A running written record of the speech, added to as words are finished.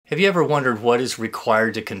Have you ever wondered what is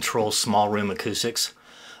required to control small room acoustics?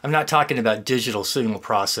 I'm not talking about digital signal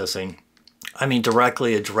processing. I mean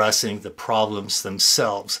directly addressing the problems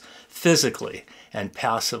themselves, physically and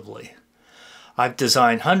passively. I've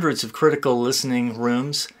designed hundreds of critical listening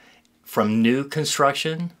rooms from new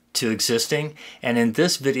construction to existing, and in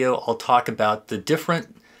this video I'll talk about the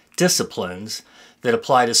different disciplines that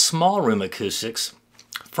apply to small room acoustics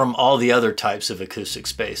from all the other types of acoustic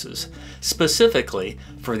spaces, specifically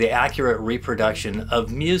for the accurate reproduction of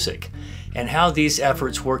music and how these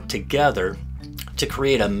efforts work together to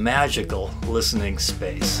create a magical listening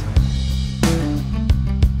space.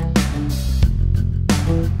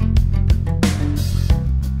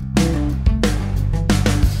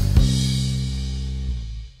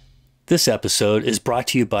 This episode is brought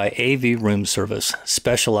to you by AV Room Service,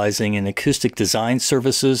 specializing in acoustic design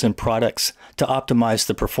services and products to optimize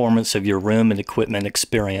the performance of your room and equipment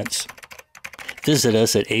experience. Visit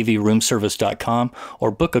us at avroomservice.com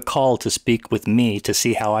or book a call to speak with me to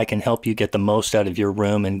see how I can help you get the most out of your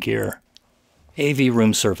room and gear. AV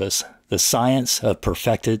Room Service, the science of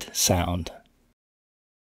perfected sound.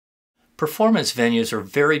 Performance venues are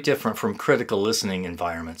very different from critical listening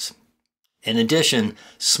environments. In addition,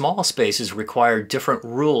 small spaces require different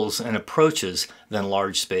rules and approaches than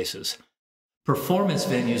large spaces. Performance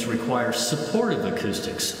venues require supportive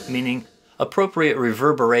acoustics, meaning appropriate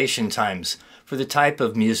reverberation times for the type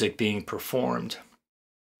of music being performed.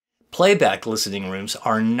 Playback listening rooms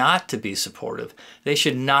are not to be supportive. They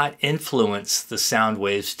should not influence the sound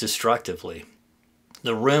waves destructively.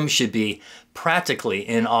 The room should be practically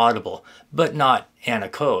inaudible, but not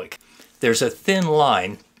anechoic. There's a thin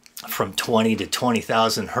line from 20 to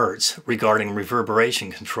 20,000 hertz regarding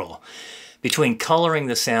reverberation control, between coloring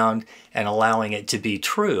the sound and allowing it to be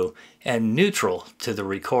true and neutral to the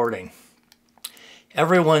recording.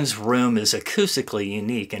 Everyone's room is acoustically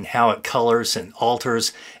unique in how it colors and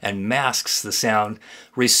alters and masks the sound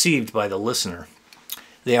received by the listener.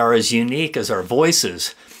 They are as unique as our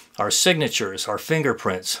voices, our signatures, our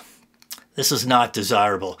fingerprints. This is not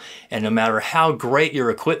desirable, and no matter how great your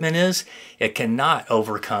equipment is, it cannot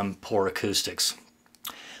overcome poor acoustics.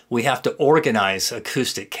 We have to organize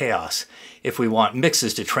acoustic chaos if we want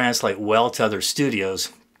mixes to translate well to other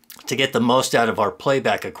studios to get the most out of our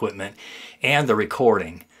playback equipment and the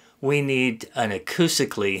recording. We need an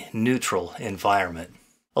acoustically neutral environment.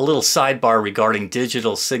 A little sidebar regarding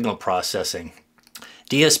digital signal processing.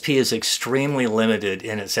 DSP is extremely limited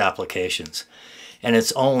in its applications, and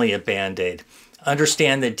it's only a band-aid.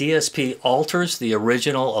 Understand that DSP alters the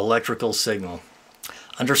original electrical signal.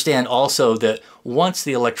 Understand also that once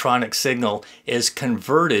the electronic signal is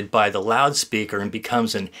converted by the loudspeaker and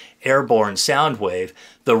becomes an airborne sound wave,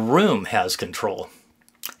 the room has control.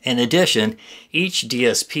 In addition, each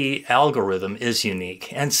DSP algorithm is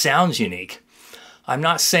unique and sounds unique. I'm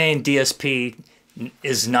not saying DSP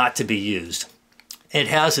is not to be used. It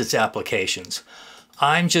has its applications.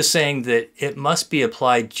 I'm just saying that it must be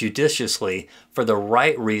applied judiciously for the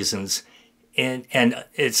right reasons and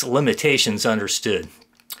its limitations understood.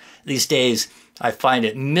 These days, I find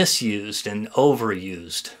it misused and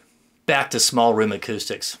overused. Back to small room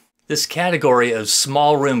acoustics. This category of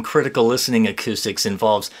small room critical listening acoustics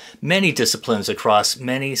involves many disciplines across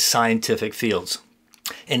many scientific fields.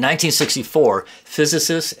 In 1964,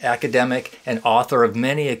 physicist, academic, and author of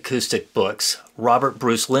many acoustic books, Robert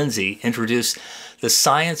Bruce Lindsay, introduced the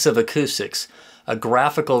science of acoustics, a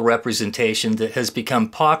graphical representation that has become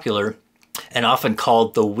popular and often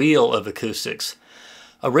called the Wheel of Acoustics.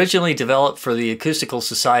 Originally developed for the Acoustical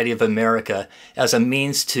Society of America as a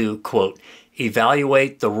means to, quote,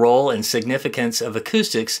 evaluate the role and significance of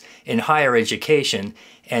acoustics in higher education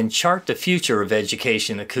and chart the future of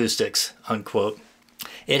education acoustics, unquote.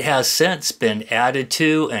 It has since been added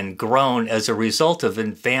to and grown as a result of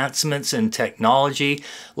advancements in technology,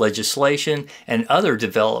 legislation, and other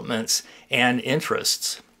developments and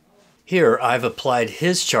interests. Here I've applied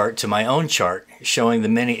his chart to my own chart, showing the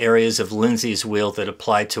many areas of Lindsay's wheel that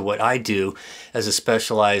apply to what I do as a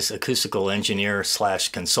specialized acoustical engineer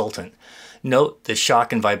 / consultant. Note the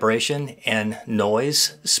shock and vibration and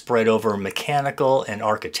noise spread over mechanical and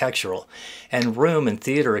architectural, and room and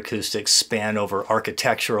theater acoustics span over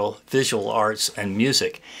architectural, visual arts, and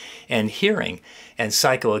music, and hearing and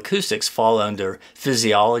psychoacoustics fall under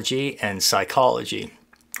physiology and psychology,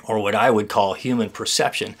 or what I would call human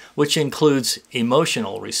perception, which includes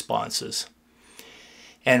emotional responses.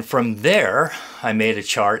 And from there, I made a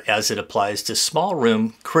chart as it applies to small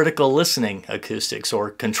room critical listening acoustics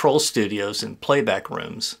or control studios and playback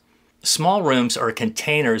rooms. Small rooms are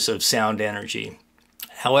containers of sound energy.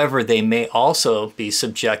 However, they may also be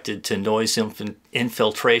subjected to noise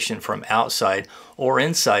infiltration from outside or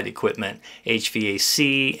inside equipment,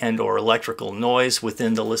 HVAC and/or electrical noise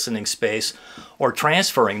within the listening space, or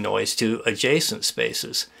transferring noise to adjacent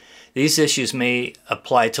spaces. These issues may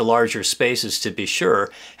apply to larger spaces, to be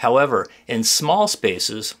sure. However, in small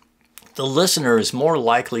spaces, the listener is more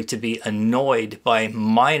likely to be annoyed by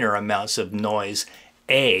minor amounts of noise,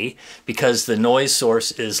 A, because the noise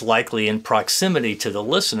source is likely in proximity to the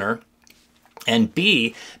listener, and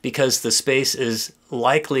B, because the space is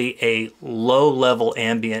likely a low-level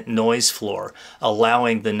ambient noise floor,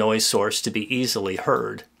 allowing the noise source to be easily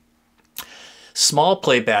heard. Small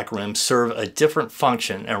playback rooms serve a different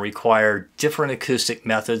function and require different acoustic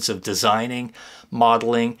methods of designing,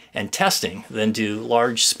 modeling, and testing than do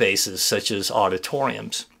large spaces such as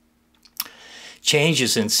auditoriums.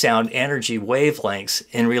 Changes in sound energy wavelengths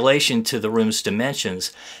in relation to the room's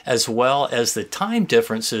dimensions, as well as the time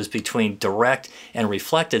differences between direct and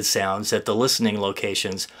reflected sounds at the listening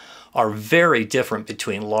locations, are very different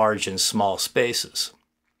between large and small spaces.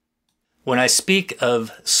 When I speak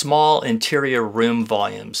of small interior room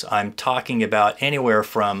volumes, I'm talking about anywhere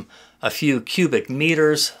from a few cubic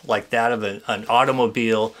meters, like that of an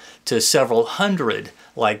automobile, to several hundred,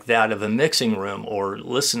 like that of a mixing room or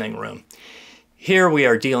listening room. Here we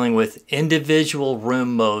are dealing with individual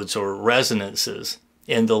room modes or resonances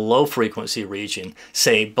in the low frequency region,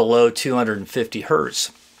 say below 250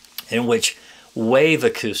 Hertz, in which wave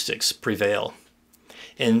acoustics prevail.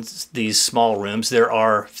 In these small rooms, there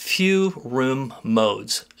are few room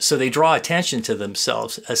modes, so they draw attention to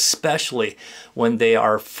themselves, especially when they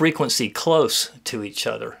are frequency close to each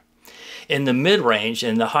other. In the mid-range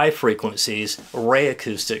and the high frequencies, ray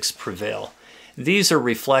acoustics prevail. These are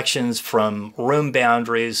reflections from room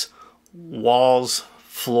boundaries, walls,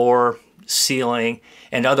 floor, ceiling,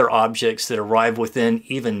 and other objects that arrive within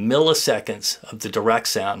even milliseconds of the direct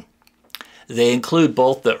sound. They include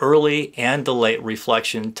both the early and the late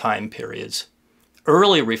reflection time periods.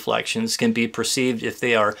 Early reflections can be perceived if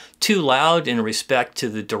they are too loud in respect to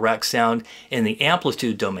the direct sound in the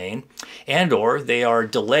amplitude domain, and/or they are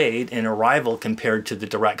delayed in arrival compared to the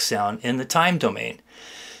direct sound in the time domain.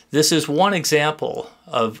 This is one example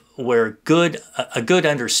of where a good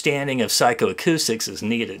understanding of psychoacoustics is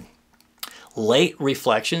needed. Late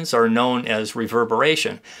reflections are known as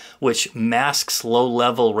reverberation, which masks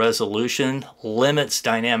low-level resolution, limits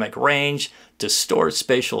dynamic range, distorts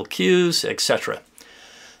spatial cues, etc.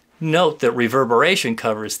 Note that reverberation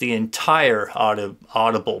covers the entire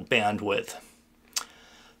audible bandwidth.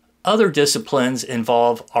 Other disciplines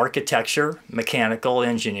involve architecture, mechanical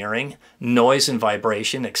engineering, noise and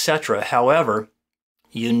vibration, etc. However,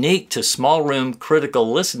 unique to small room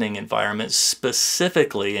critical listening environments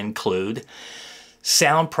specifically include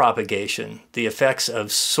sound propagation, the effects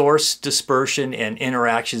of source dispersion and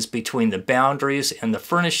interactions between the boundaries and the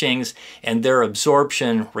furnishings and their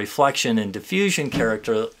absorption, reflection, and diffusion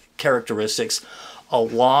characteristics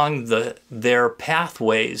along their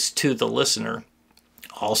pathways to the listener.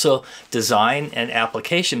 Also, design and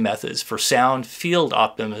application methods for sound field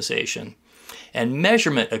optimization, and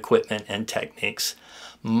measurement equipment and techniques,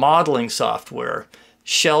 modeling software,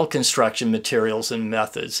 shell construction materials and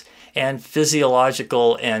methods, and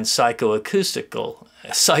physiological and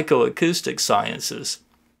psychoacoustic sciences.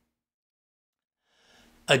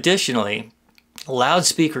 Additionally,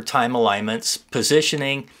 loudspeaker time alignments,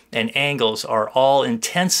 positioning, and angles are all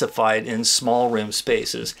intensified in small room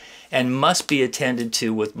spaces and must be attended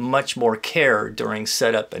to with much more care during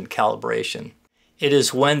setup and calibration. It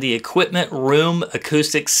is when the equipment room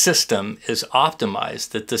acoustic system is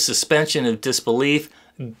optimized that the suspension of disbelief,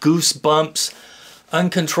 goosebumps,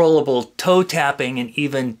 uncontrollable toe tapping, and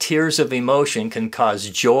even tears of emotion can cause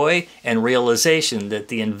joy and realization that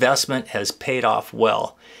the investment has paid off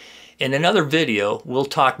well. In another video, we'll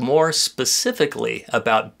talk more specifically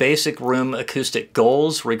about basic room acoustic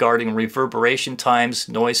goals regarding reverberation times,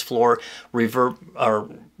 noise floor,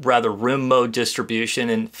 room mode distribution,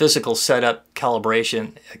 and physical setup,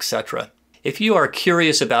 calibration, etc. If you are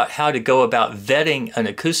curious about how to go about vetting an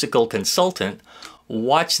acoustical consultant,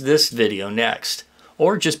 watch this video next,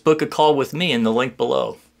 or just book a call with me in the link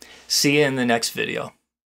below. See you in the next video.